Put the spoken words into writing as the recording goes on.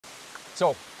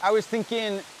So I was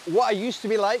thinking what I used to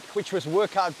be like, which was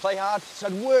work hard, play hard. So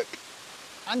I'd work,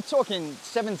 I'm talking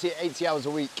 70, 80 hours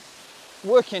a week,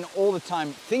 working all the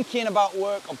time, thinking about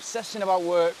work, obsessing about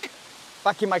work,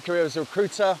 back in my career as a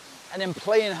recruiter, and then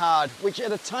playing hard, which at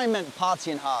the time meant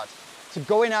partying hard. So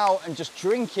going out and just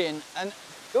drinking, and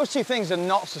those two things are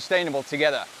not sustainable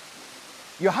together.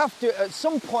 You have to, at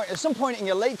some point in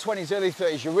your late 20s, early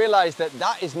 30s, you realize that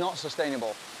that is not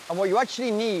sustainable. And what you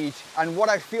actually need, and what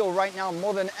I feel right now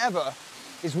more than ever,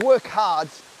 is work hard,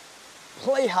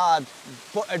 play hard,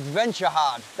 but adventure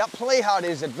hard. That play hard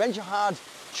is adventure hard,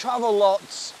 travel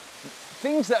lots,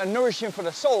 things that are nourishing for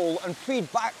the soul and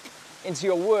feed back into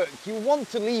your work. You want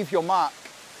to leave your mark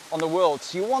on the world.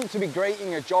 So you want to be great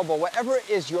in your job or whatever it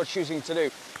is you're choosing to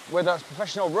do, whether it's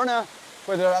professional runner,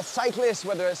 whether that's cyclist,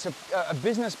 whether it's a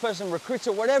business person,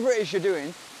 recruiter, whatever it is you're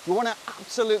doing, you want to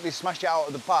absolutely smash it out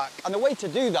of the park. And the way to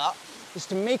do that is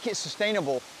to make it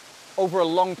sustainable over a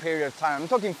long period of time. I'm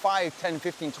talking 5, 10,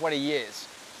 15, 20 years.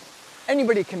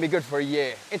 Anybody can be good for a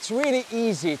year. It's really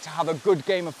easy to have a good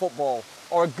game of football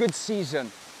or a good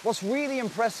season. What's really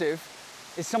impressive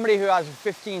is somebody who has a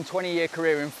 15, 20-year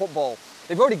career in football.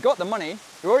 They've already got the money,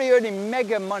 they're already earning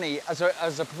mega money as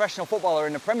a professional footballer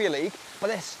in the Premier League, but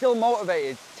they're still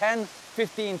motivated 10,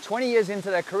 15, 20 years into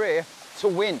their career to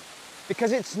win.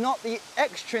 Because it's not the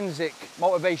extrinsic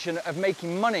motivation of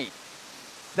making money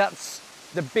that's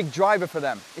the big driver for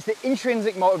them. It's the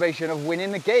intrinsic motivation of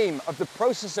winning the game, of the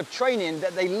process of training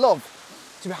that they love.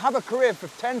 To have a career for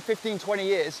 10, 15, 20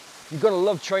 years, you've got to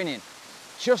love training.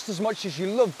 Just as much as you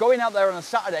love going out there on a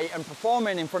Saturday and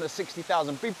performing in front of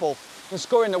 60,000 people and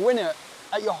scoring the winner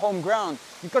at your home ground.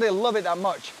 You've got to love it that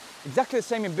much. Exactly the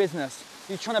same in business.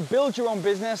 You're trying to build your own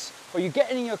business, or you're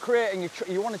getting in your career and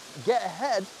you want to get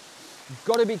ahead, you've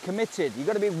got to be committed. You've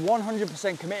got to be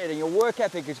 100% committed, and your work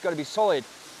ethic has got to be solid.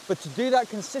 But to do that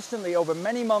consistently over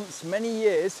many months, many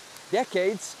years,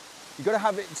 decades, you've got to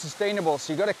have it sustainable.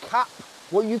 So you've got to cap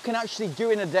what you can actually do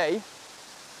in a day.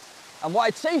 And what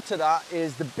I'd say to that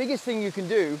is the biggest thing you can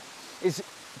do is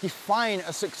define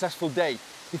a successful day.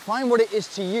 Define what it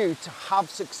is to you to have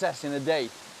success in a day.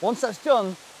 Once that's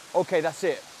done, okay, that's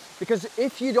it. Because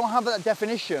if you don't have that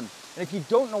definition, and if you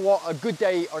don't know what a good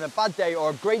day or a bad day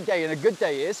or a great day and a good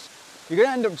day is, you're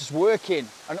gonna end up just working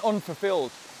and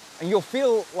unfulfilled. And you'll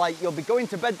feel like you'll be going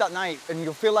to bed that night and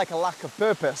you'll feel like a lack of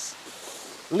purpose.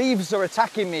 Leaves are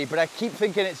attacking me, but I keep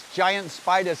thinking it's giant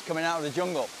spiders coming out of the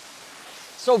jungle.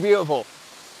 So beautiful.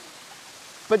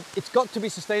 But it's got to be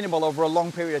sustainable over a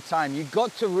long period of time. You've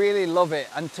got to really love it.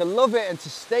 And to love it and to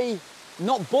stay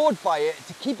not bored by it,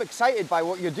 to keep excited by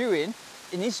what you're doing,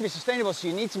 it needs to be sustainable. So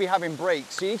you need to be having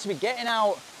breaks. So you need to be getting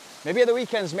out, maybe at the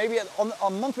weekends, maybe on a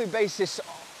monthly basis,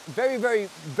 very, very,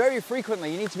 very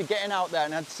frequently. You need to be getting out there.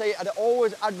 And I'd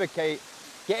always advocate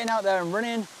getting out there and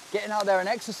running, getting out there and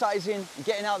exercising, and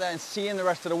getting out there and seeing the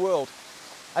rest of the world.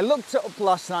 I looked it up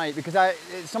last night because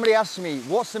somebody asked me,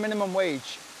 what's the minimum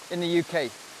wage in the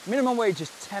UK? Minimum wage is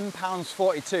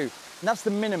 £10.42, and that's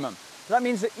the minimum. So that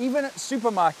means that even at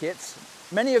supermarkets,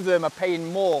 many of them are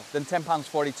paying more than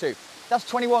 £10.42. That's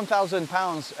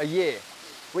 £21,000 a year,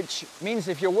 which means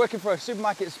if you're working for a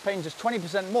supermarket that's paying just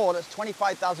 20% more, that's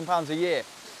 £25,000 a year.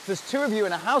 If there's two of you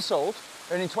in a household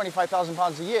earning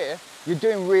 £25,000 a year, you're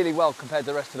doing really well compared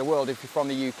to the rest of the world if you're from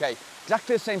the UK.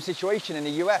 Exactly the same situation in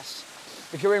the US.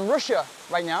 If you're in Russia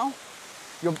right now,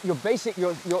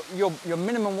 your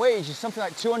minimum wage is something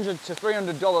like $200 to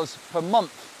 $300 per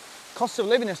month. Cost of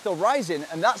living is still rising,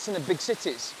 and that's in the big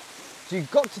cities. So you've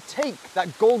got to take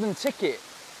that golden ticket.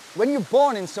 When you're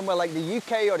born in somewhere like the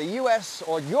UK or the US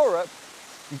or Europe,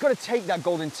 you've got to take that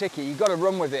golden ticket. You've got to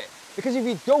run with it. Because if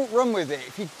you don't run with it,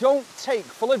 if you don't take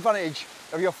full advantage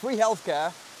of your free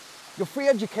healthcare, your free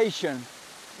education,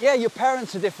 yeah, your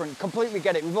parents are different, completely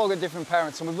get it. We've all got different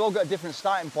parents and we've all got a different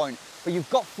starting point. But you've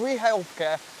got free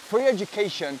healthcare, free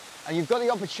education, and you've got the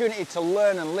opportunity to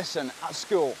learn and listen at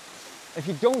school. If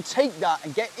you don't take that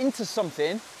and get into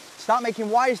something, start making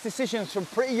wise decisions from a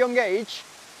pretty young age,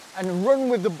 and run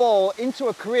with the ball into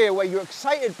a career where you're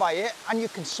excited by it and you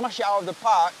can smash it out of the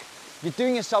park, you're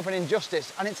doing yourself an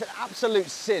injustice, and it's an absolute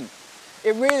sin.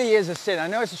 It really is a sin. I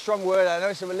know it's a strong word, I know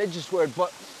it's a religious word,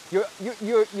 but you're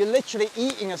literally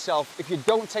eating yourself if you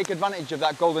don't take advantage of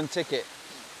that golden ticket.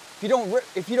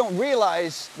 If you don't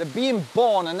realize that being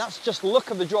born, and that's just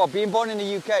luck of the draw, being born in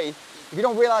the UK, if you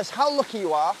don't realize how lucky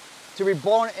you are to be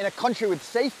born in a country with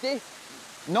safety,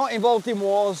 not involved in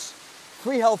wars,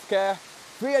 free healthcare,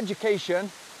 free education,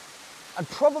 and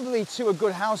probably to a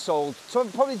good household, so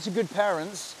probably to good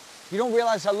parents, you don't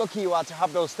realize how lucky you are to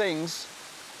have those things,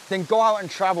 then go out and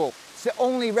travel. It's the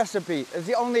only recipe, it's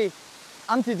the only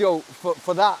antidote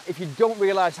for that, if you don't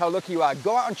realize how lucky you are,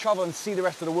 go out and travel and see the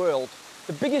rest of the world.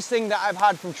 The biggest thing that I've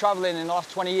had from traveling in the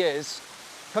last 20 years,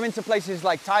 coming to places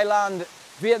like Thailand,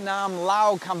 Vietnam,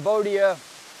 Laos, Cambodia,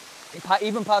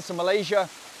 even parts of Malaysia,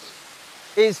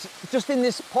 is just in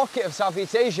this pocket of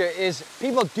Southeast Asia, is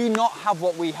people do not have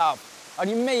what we have. And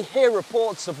you may hear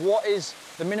reports of what is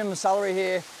the minimum salary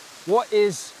here, what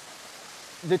is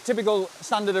the typical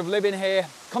standard of living here.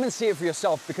 Come and see it for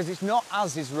yourself, because it's not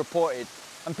as is reported.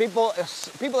 And people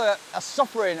are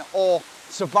suffering or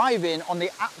surviving on the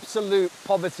absolute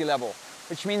poverty level,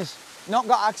 which means not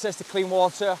got access to clean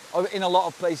water in a lot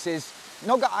of places,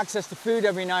 not got access to food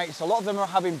every night. So a lot of them are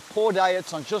having poor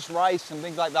diets on just rice and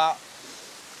things like that.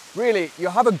 Really, you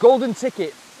have a golden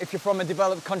ticket if you're from a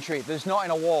developed country that's not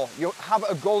in a war. You have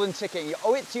a golden ticket. You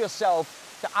owe it to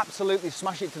yourself to absolutely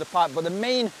smash it to the park. But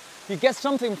if you get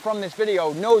something from this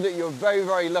video, know that you're very,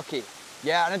 very lucky.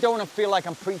 Yeah, and I don't want to feel like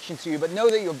I'm preaching to you, but know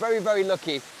that you're very, very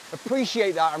lucky.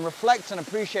 Appreciate that and reflect and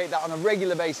appreciate that on a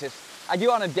regular basis. I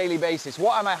do it on a daily basis.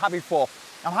 What am I happy for?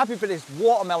 I'm happy for this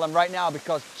watermelon right now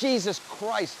because Jesus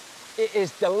Christ, it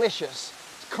is delicious.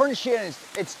 It's crunchy and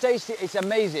it's tasty, it's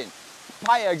amazing.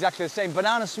 Papaya, exactly the same.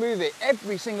 Banana smoothie,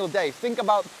 every single day. Think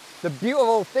about the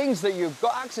beautiful things that you've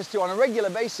got access to on a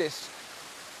regular basis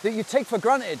that you take for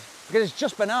granted, because it's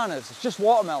just bananas, it's just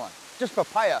watermelon, just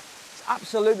papaya. It's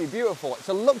absolutely beautiful. It's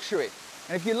a luxury.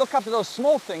 And if you look after those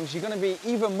small things, you're going to be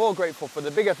even more grateful for the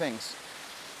bigger things.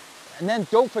 And then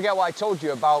don't forget what I told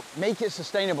you about make it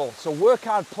sustainable. So work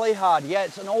hard, play hard. Yeah,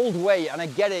 it's an old way, and I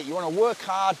get it. You want to work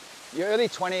hard, your early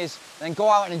 20s, then go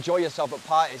out and enjoy yourself at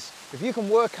parties. If you can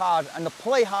work hard and the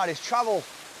play hard is travel,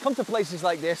 come to places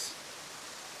like this,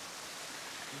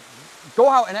 go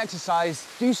out and exercise,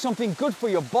 do something good for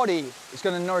your body. It's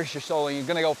going to nourish your soul and you're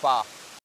going to go far.